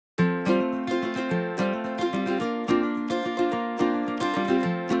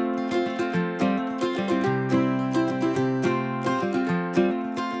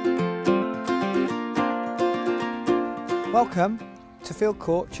Welcome to Field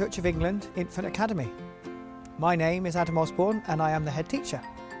Court Church of England Infant Academy. My name is Adam Osborne and I am the head teacher.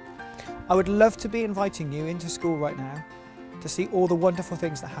 I would love to be inviting you into school right now to see all the wonderful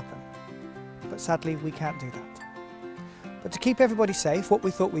things that happen, but sadly we can't do that. But to keep everybody safe, what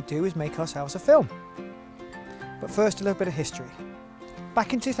we thought we'd do is make ourselves a film. But first, a little bit of history.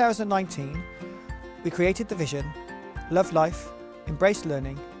 Back in 2019, we created the vision, love life, embrace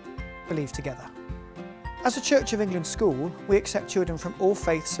learning, believe together. As a Church of England school, we accept children from all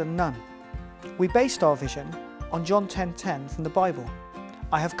faiths and none. We based our vision on John 10:10 from the Bible.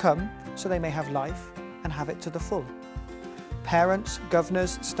 I have come so they may have life and have it to the full. Parents,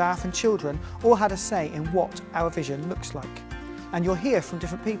 governors, staff and children all had a say in what our vision looks like. And you'll hear from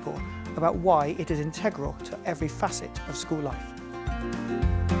different people about why it is integral to every facet of school life.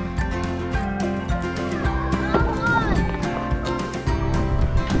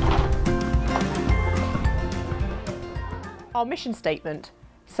 Our mission statement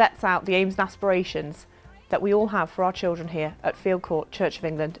sets out the aims and aspirations that we all have for our children here at Field Court Church of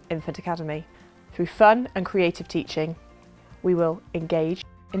England Infant Academy. Through fun and creative teaching, we will engage,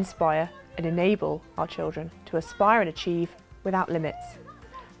 inspire and enable our children to aspire and achieve without limits.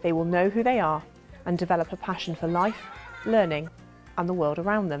 They will know who they are and develop a passion for life, learning and the world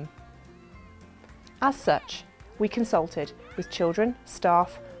around them. As such, we consulted with children,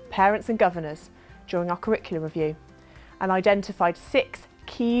 staff, parents and governors during our curriculum review and identified 6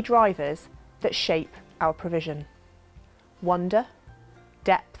 key drivers that shape our provision: wonder,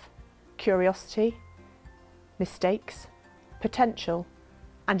 depth, curiosity, mistakes, potential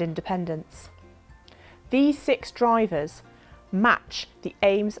and independence. These 6 drivers match the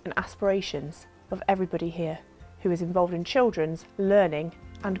aims and aspirations of everybody here who is involved in children's learning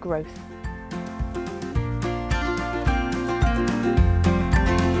and growth.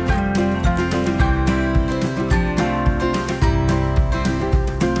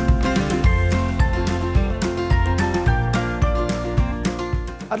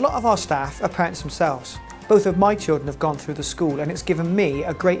 A lot of our staff are parents themselves. Both of my children have gone through the school and it's given me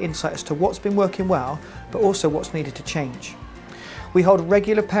a great insight as to what's been working well, but also what's needed to change. We hold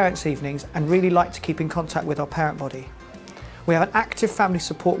regular parents' evenings and really like to keep in contact with our parent body. We have an active family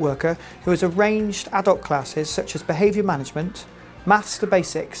support worker who has arranged adult classes such as behaviour management, maths the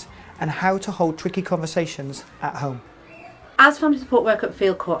basics, and how to hold tricky conversations at home. As family support worker at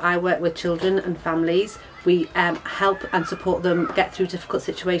Field Court, I work with children and families. We help and support them get through difficult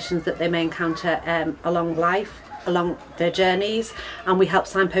situations that they may encounter along life, along their journeys, and we help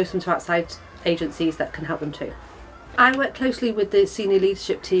signpost them to outside agencies that can help them too. I work closely with the senior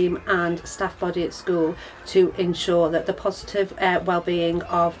leadership team and staff body at school to ensure that the positive well-being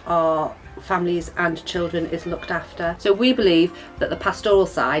of our families and children is looked after. So we believe that the pastoral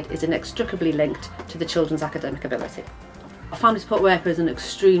side is inextricably linked to the children's academic ability. A family support worker is an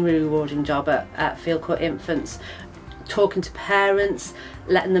extremely rewarding job at Field Court Infants, talking to parents,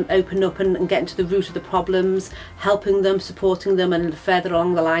 letting them open up and get into the root of the problems, helping them, supporting them, and further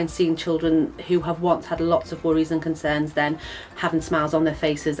along the line seeing children who have once had lots of worries and concerns then having smiles on their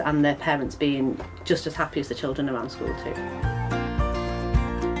faces and their parents being just as happy as the children around school too.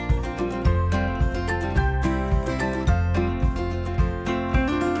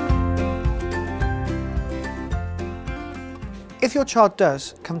 If your child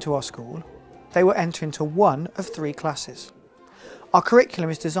does come to our school, they will enter into one of 3 classes. Our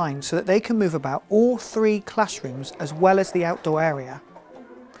curriculum is designed so that they can move about all 3 classrooms as well as the outdoor area.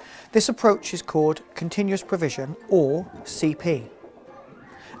 This approach is called Continuous Provision, or CP.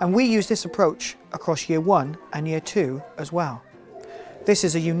 And we use this approach across Year 1 and Year 2 as well. This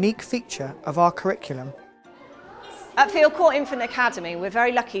is a unique feature of our curriculum. At Field Court Infant Academy, we're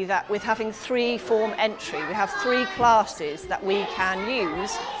very lucky that with having 3 form entry, we have 3 classes that we can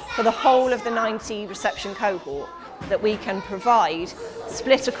use for the whole of the 90 reception cohort that we can provide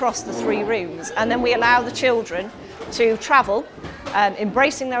split across the 3 rooms. And then we allow the children to travel,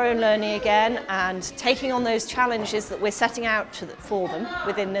 embracing their own learning again and taking on those challenges that we're setting out for them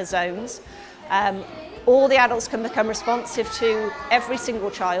within their zones. All the adults can become responsive to every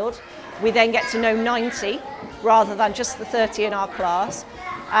single child. We then get to know 90 rather than just the 30 in our class,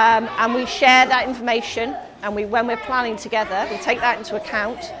 and we share that information, and when we're planning together we take that into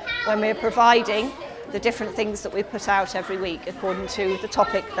account when we're providing the different things that we put out every week according to the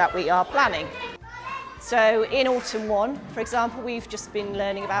topic that we are planning. So in Autumn 1, for example, we've just been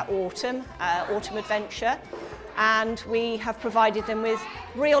learning about autumn adventure, and we have provided them with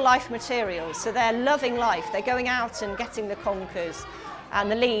real life materials, so they're loving life, they're going out and getting the conkers and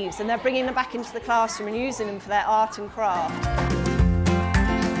the leaves, and they're bringing them back into the classroom and using them for their art and craft.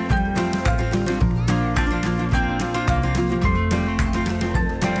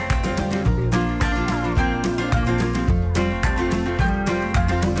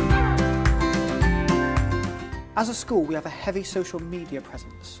 As a school, we have a heavy social media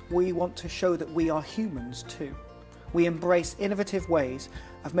presence. We want to show that we are humans too. We embrace innovative ways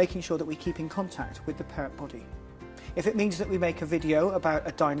of making sure that we keep in contact with the parent body. If it means that we make a video about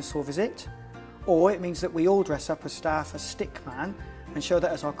a dinosaur visit, or it means that we all dress up as staff as Stickman and show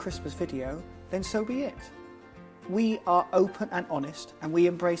that as our Christmas video, then so be it. We are open and honest, and we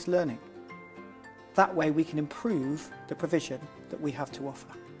embrace learning. That way we can improve the provision that we have to offer.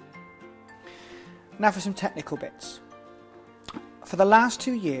 Now for some technical bits. For the last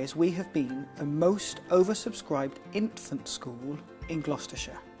 2 years, we have been the most oversubscribed infant school in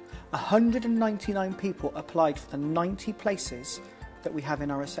Gloucestershire. 199 people applied for the 90 places that we have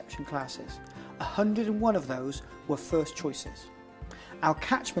in our reception classes. 101 of those were first choices. Our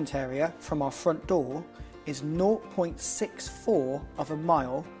catchment area from our front door is 0.64 of a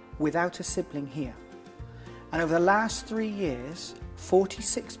mile without a sibling here. And over the last 3 years,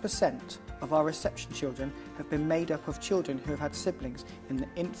 46% of our reception children have been made up of children who have had siblings in the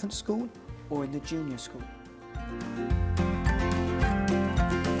infant school or in the junior school.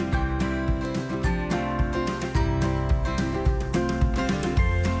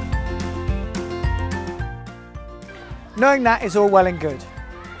 Knowing that is all well and good,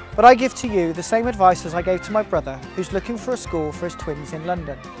 but I give to you the same advice as I gave to my brother who's looking for a school for his twins in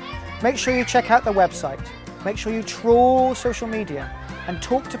London. Make sure you check out the website, make sure you trawl social media and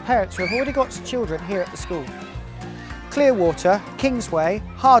talk to parents who have already got children here at the school. Clearwater, Kingsway,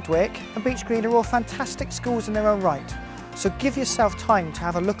 Hardwick and Beech Green are all fantastic schools in their own right, so give yourself time to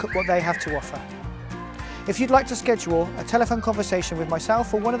have a look at what they have to offer. If you'd like to schedule a telephone conversation with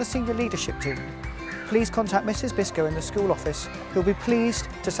myself or one of the senior leadership team, please contact Mrs. Biscoe in the school office, who'll be pleased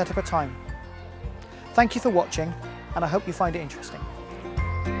to set up a time. Thank you for watching, and I hope you find it interesting.